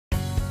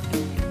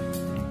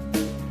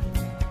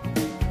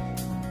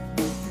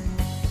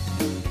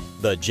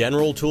The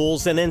General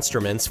Tools and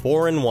Instruments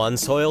 4-in-1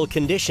 Soil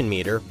Condition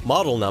Meter,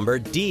 model number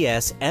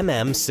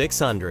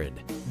DSMM600.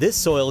 This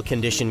soil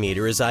condition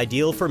meter is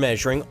ideal for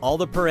measuring all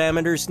the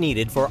parameters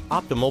needed for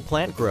optimal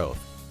plant growth: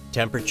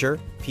 temperature,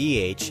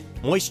 pH,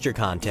 moisture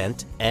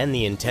content, and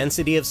the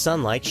intensity of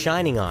sunlight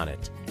shining on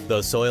it.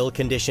 The soil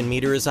condition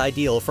meter is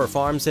ideal for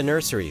farms and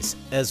nurseries,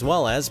 as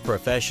well as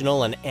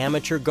professional and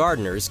amateur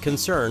gardeners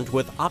concerned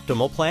with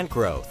optimal plant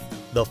growth.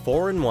 The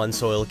 4-in-1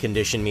 soil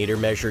condition meter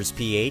measures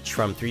pH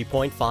from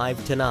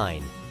 3.5 to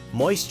 9,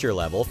 moisture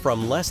level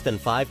from less than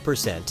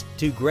 5%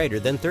 to greater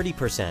than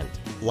 30%,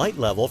 light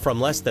level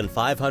from less than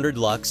 500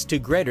 lux to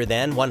greater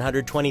than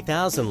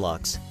 120,000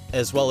 lux,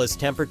 as well as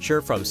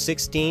temperature from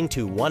 16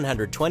 to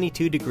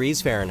 122 degrees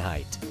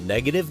Fahrenheit,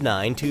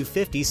 -9 to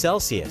 50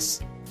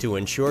 Celsius, to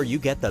ensure you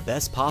get the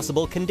best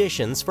possible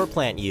conditions for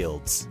plant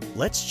yields.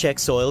 Let's check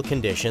soil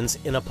conditions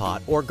in a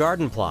pot or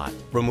garden plot.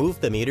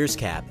 Remove the meter's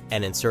cap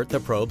and insert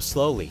the probe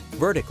slowly,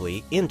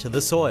 vertically into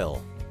the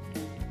soil.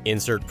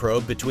 Insert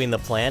probe between the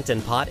plant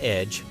and pot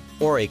edge,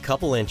 or a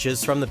couple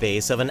inches from the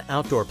base of an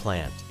outdoor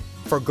plant.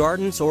 For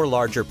gardens or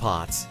larger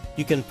pots,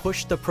 you can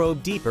push the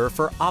probe deeper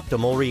for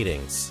optimal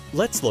readings.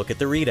 Let's look at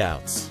the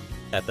readouts.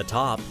 At the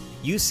top,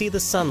 you see the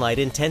sunlight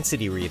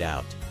intensity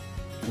readout.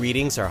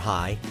 Readings are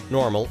high,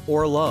 normal,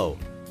 or low,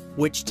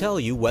 which tell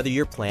you whether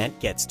your plant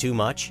gets too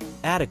much,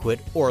 adequate,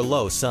 or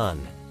low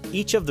sun.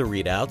 Each of the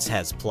readouts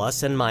has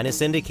plus and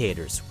minus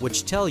indicators,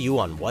 which tell you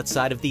on what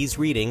side of these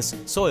readings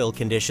soil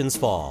conditions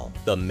fall.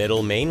 The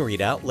middle main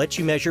readout lets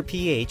you measure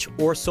pH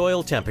or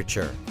soil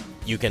temperature.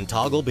 You can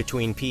toggle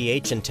between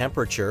pH and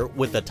temperature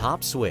with the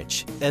top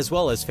switch, as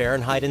well as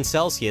Fahrenheit and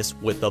Celsius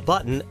with the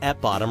button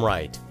at bottom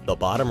right. The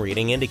bottom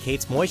reading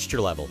indicates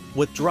moisture level,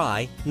 with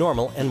dry,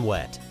 normal, and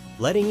wet,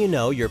 letting you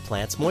know your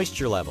plant's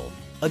moisture level.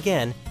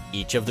 Again,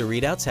 each of the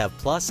readouts have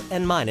plus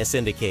and minus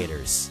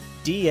indicators.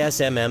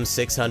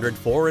 DSMM600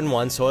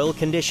 4-in-1 Soil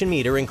Condition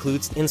Meter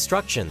includes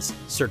instructions,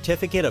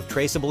 certificate of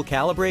traceable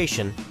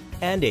calibration,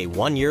 and a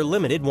 1-year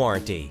limited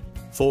warranty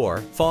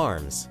for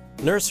farms,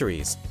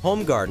 nurseries,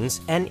 home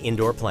gardens, and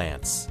indoor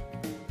plants.